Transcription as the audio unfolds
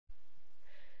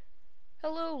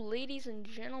Hello, ladies and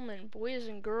gentlemen, boys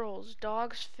and girls,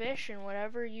 dogs, fish, and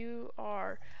whatever you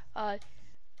are.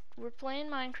 We're playing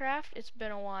Minecraft. It's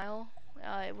been a while.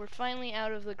 We're finally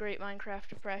out of the Great Minecraft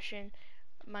Depression.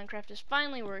 Minecraft is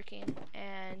finally working,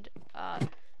 and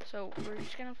so we're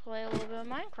just gonna play a little bit of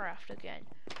Minecraft again.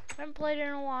 I haven't played it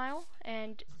in a while,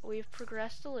 and we've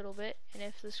progressed a little bit. And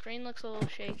if the screen looks a little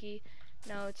shaky,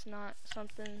 no, it's not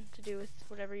something to do with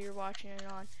whatever you're watching it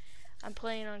on. I'm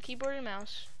playing on keyboard and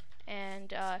mouse.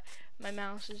 And my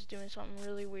mouse is doing something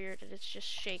really weird and it's just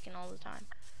shaking all the time.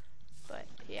 But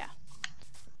yeah.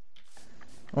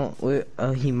 Well,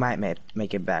 he might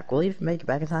make it back. Will he make it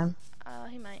back in time?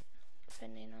 He might,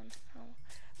 depending on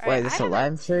how. Wait, this is a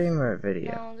live stream or a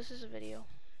video? No, this is a video.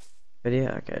 Video?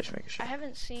 Okay, just making sure. I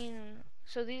haven't seen.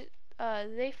 So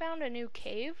they found a new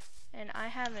cave, and I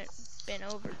haven't been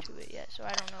over to it yet, so I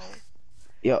don't know.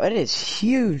 Yo, it is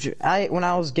huge. When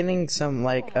I was getting some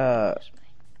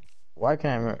why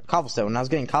can't I remember? Cobblestone. When I was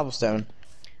getting cobblestone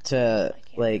to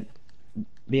like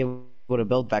be able to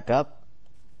build back up,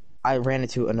 I ran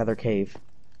into another cave.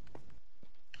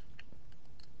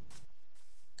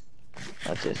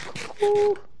 That's just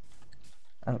cool.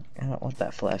 I don't want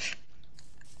that flesh.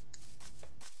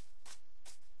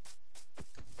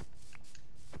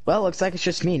 Well, looks like it's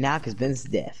just me now because Ben's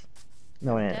deaf.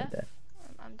 No, one ain't deaf.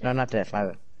 I'm deaf. No, not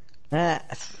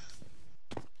deaf.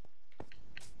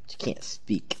 You can't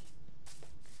speak.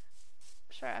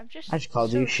 Sorry, I just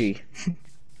called you she.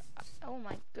 Oh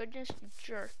my goodness, you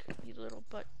jerk, you little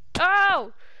butt.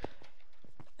 Oh!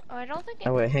 I don't think.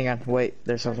 Oh wait, hang on. Wait,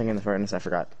 there's something in the furnace. I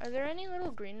forgot. Are there any little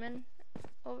green men?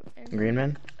 Green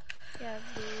men? Yeah,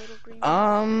 the little green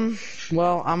men.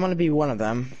 Well, I'm gonna be one of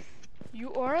them.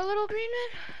 You are a little green man?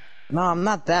 No, I'm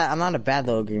not that. I'm not a bad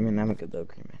little green man. I'm a good little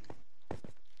green man.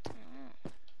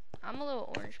 I'm a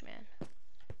little orange man.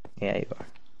 Yeah, you are.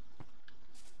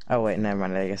 Oh wait, never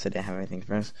mind. I guess I didn't have anything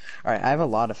for us. Alright, I have a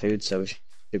lot of food, so we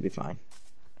should be fine.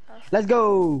 Let's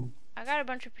go! I got a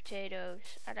bunch of potatoes.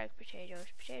 I like potatoes.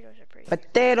 Potatoes are pretty.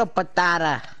 Potato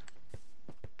patata!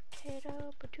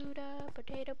 Potato patooda,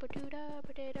 potato patooda,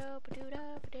 potato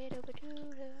patooda, potato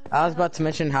patooda. I was about to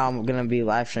mention how I'm gonna be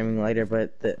live streaming later,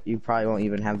 but you probably won't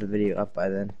even have the video up by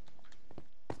then.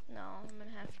 No, I'm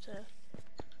gonna have to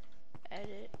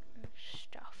edit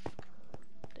stuff.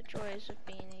 The joys of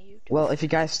being a YouTuber. Well, if you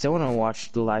guys still want to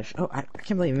watch the live, I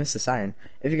can't believe you missed the siren.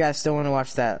 If you guys still want to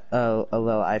watch that a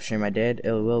little live stream I did,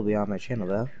 it will be on my channel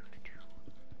though.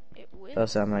 It will.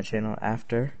 Also on my channel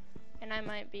after. And I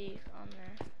might be on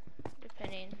there,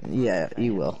 depending. Yeah,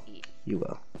 you will. You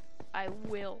will. I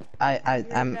will.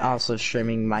 I'm also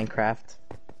streaming Minecraft.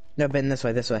 No, Ben, this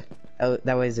way, this way. Oh,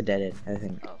 that way is a dead end, I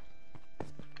think. Oh.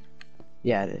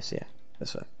 Yeah, it is. Yeah,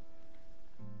 this way.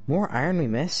 More iron we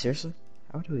missed? Seriously?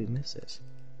 How do we miss this?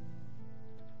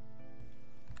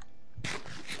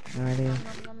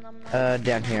 Alrighty.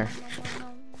 Down here.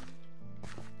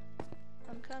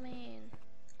 I'm coming.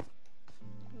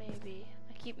 Maybe.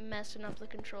 I keep messing up the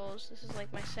controls. This is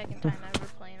like my second time ever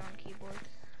playing on keyboard.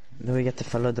 Then we get to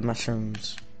follow the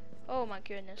mushrooms. Oh my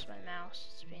goodness, my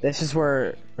mouse. This is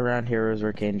where, around here is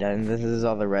where Cain died, and this is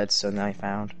all the redstone that I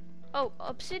found. Oh,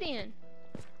 obsidian.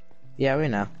 Yeah, we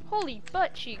know. Holy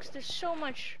butt cheeks, there's so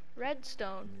much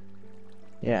redstone.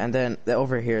 Yeah, and then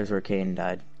over here is where Cain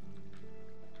died.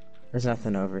 There's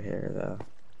nothing over here, though.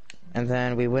 And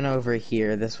then we went over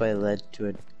here. This way led to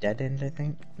a dead end, I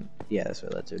think? Yeah, this way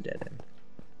led to a dead end.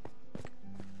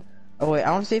 Oh, wait,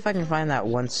 I want to see if I can find that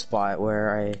one spot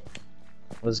where I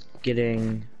was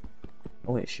getting...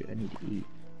 Oh, wait, shoot, I need to eat.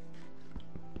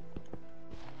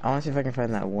 I want to see if I can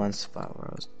find that one spot where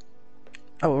I was...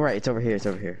 Oh, right, it's over here, it's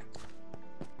over here.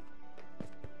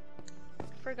 I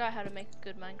forgot how to make a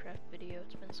good Minecraft video.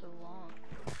 It's been so long.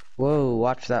 Whoa,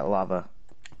 watch that lava.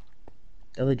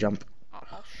 Dilly jump.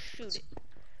 I'll shoot it.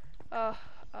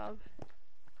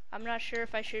 I'm not sure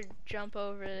if I should jump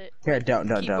over it. Here, don't.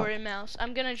 Keyboard and mouse.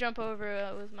 I'm gonna jump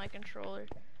over with my controller.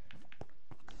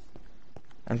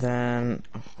 And then,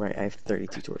 oh, right, I have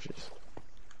 32 torches.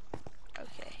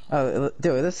 Okay. Oh,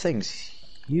 dude, this thing's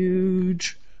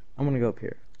huge. I'm gonna go up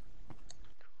here.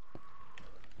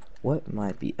 What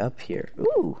might be up here?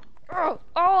 Ooh. Oh,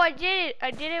 I did it.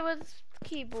 I did it with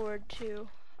keyboard too.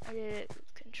 I did it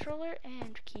with controller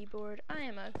and keyboard. I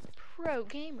am a pro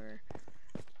gamer.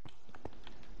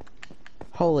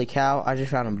 Holy cow, I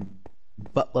just found a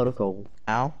buttload of gold.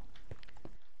 Ow.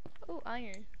 Oh,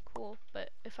 iron. Cool.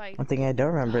 But if I... One thing I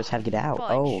don't remember is how to get out.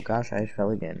 Fudge. Oh gosh, I fell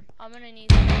again. I'm gonna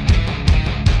need... What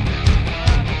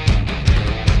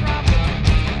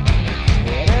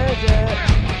is it?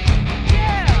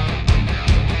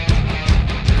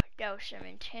 That was some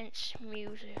intense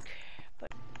music.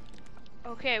 But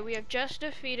Okay, we have just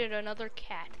defeated another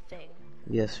cat thing.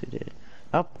 Yes, we did.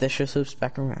 Oh, this just loops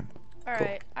back around.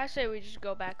 Alright, I say we just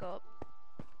go back up.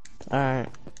 Alright.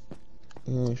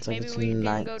 Like Maybe it's we can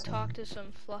night go time. talk to some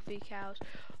fluffy cows.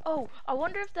 Oh, I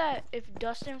wonder if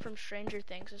Dustin from Stranger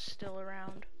Things is still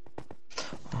around.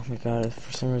 Oh my god,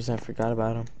 for some reason I forgot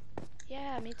about him.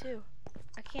 Yeah, me too.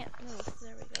 I can't move.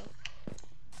 There we go.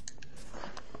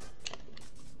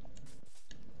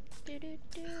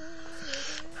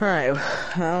 Alright,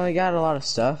 well, we got a lot of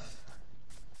stuff.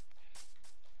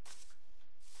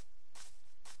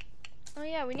 Oh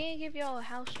yeah, we need to give y'all a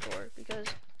house tour because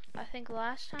I think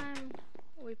last time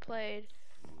we played,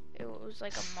 it was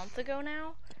like a month ago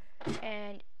now,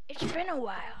 and it's been a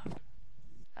while.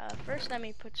 First let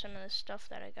me put some of the stuff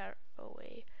that I got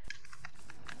away.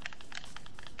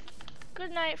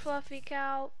 Good night, fluffy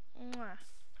cow. Mwah.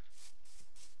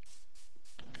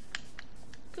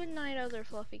 Good night, other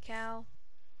fluffy cow.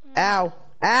 Mwah. Ow!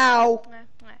 Ow! Mwah,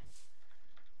 mwah.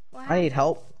 What I need happened?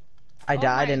 help. I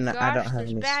died Oh and my I gosh, don't have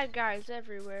there's any. bad guys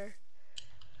everywhere.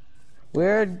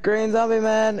 Weird green zombie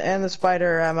man and the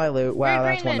spider at my loot. Wow,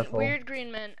 that's wonderful. Weird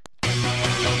green men. I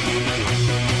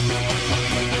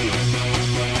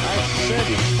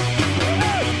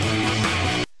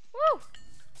said Woo!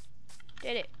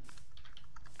 Did it.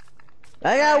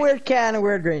 I got a weird cat and a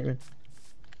weird green man.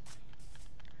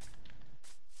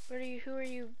 Who are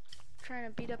you trying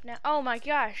to beat up now? Oh my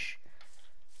gosh.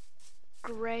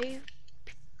 Gray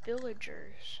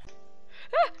villagers.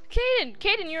 Ah!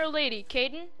 Caden, you're a lady.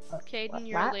 Caden,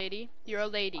 you're a What? lady. You're a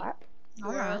lady. What?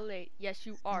 You're a lady. Yes,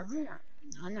 you are. I'm not.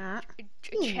 I'm not.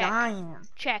 Check. Lying.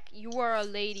 Check. You are a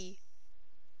lady.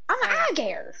 I'm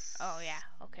Agar. Oh yeah.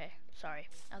 Okay. Sorry.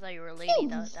 I thought you were a lady.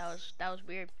 That was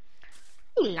weird.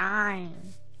 You lying.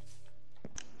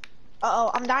 Uh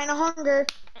oh, I'm dying of hunger.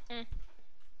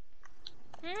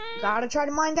 Gotta try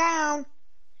to mine down.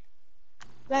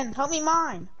 Ben, help me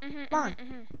mine. Come on.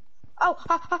 Oh,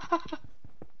 ha, ha, ha, ha.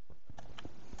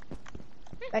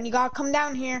 Ben, you gotta come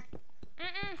down here.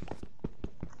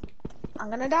 I'm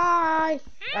gonna die. You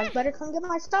guys better come get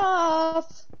my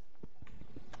stuff.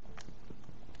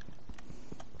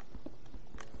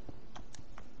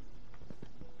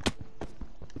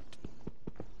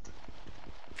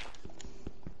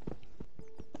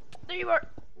 There you are.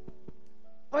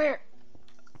 Where?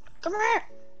 Come here.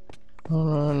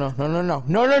 No,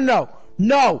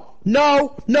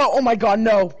 oh my god,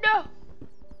 no. No.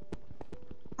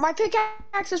 My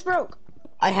pickaxe is broke.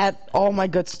 I had all my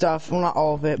good stuff, well not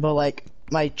all of it, but like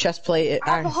my chest plate,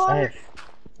 I have a heart.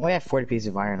 well, I have 40 pieces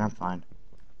of iron, I'm fine.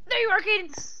 There you are,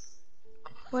 Caden.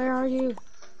 Where are you?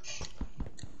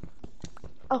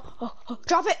 Oh,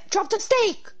 drop it! Drop the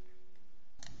steak!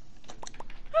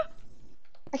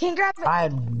 I can't grab it. I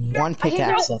had one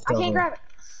pickaxe left I can't over. grab it.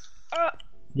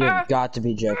 You've got to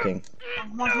be joking.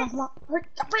 Come on. Hurry,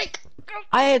 break!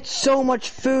 I had so much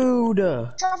food!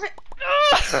 Drop it!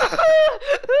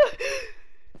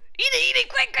 Eat it,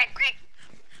 quick!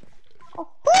 Oh.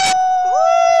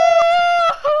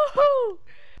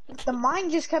 The mine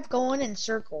just kept going in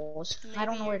circles. I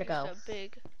don't know where to go. So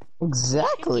big.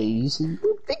 Exactly, you see,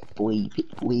 big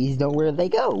boys know where they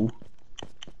go.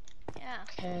 Yeah.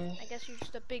 Okay. I guess you're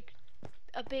just a big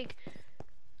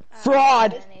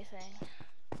Fraud! Anything.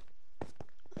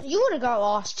 You would have got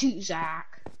lost too,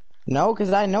 Zach. No,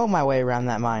 because I know my way around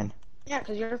that mine. Yeah,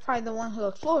 because you're probably the one who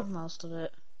explored most of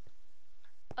it.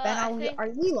 Ben, I are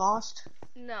we lost?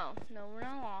 No, we're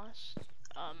not lost.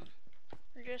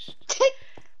 We're just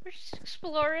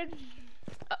exploring.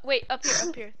 Wait, up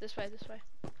here, this way.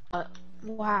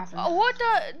 What happened? Oh, what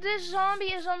this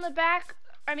zombie is on the back.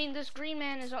 I mean, this green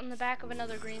man is on the back of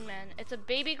another green man. It's a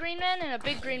baby green man and a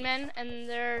big green man, and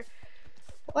they're.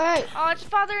 Wait. Oh, it's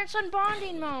father and son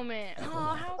bonding moment. Oh,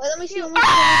 how Wait, let me see. cute.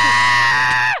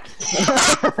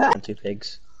 Two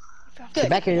pigs. Good. Get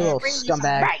back here, you little Bring me some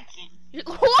scumbag. bacon.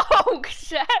 Whoa,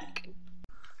 Zach.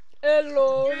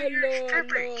 Hello.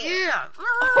 Yeah.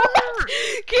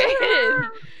 Kid.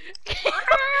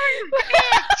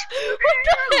 What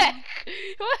the heck?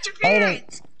 What? Hey,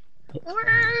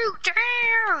 Woo!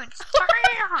 Dance!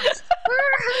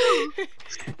 Woo!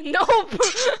 No.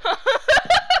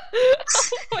 Oh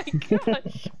my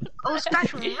gosh. Oh,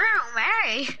 special room,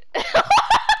 eh?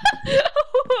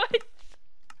 What?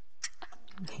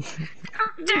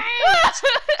 Dance!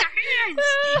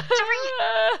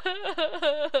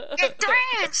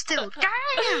 Dance! Still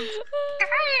dance!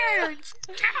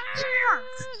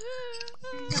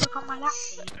 Never got my lap.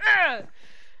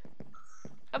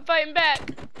 I'm fighting back.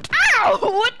 Ow!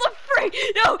 What the freak?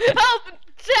 No! Help!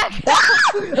 Zach!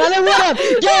 And then what up?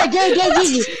 Get.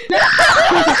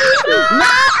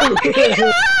 No!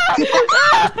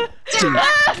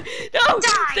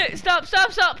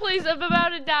 Stop, please, I'm about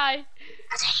to die.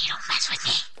 You don't mess with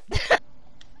me.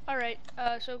 Alright,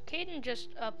 so Caden just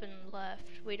up and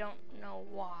left. We don't know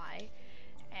why.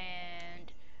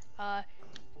 And,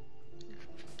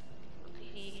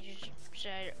 he just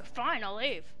said, fine, I'll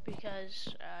leave.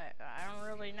 Because, I don't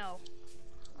really know.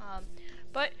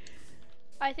 But,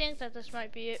 I think that this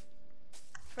might be it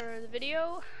for the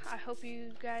video. I hope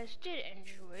you guys did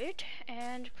enjoy it.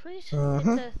 And please hit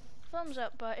the thumbs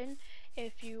up button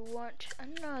if you want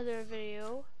another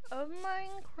video of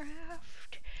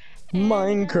Minecraft. And,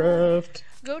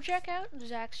 go check out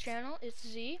Zach's channel, it's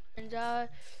Z, and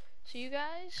see you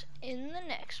guys in the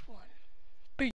next one.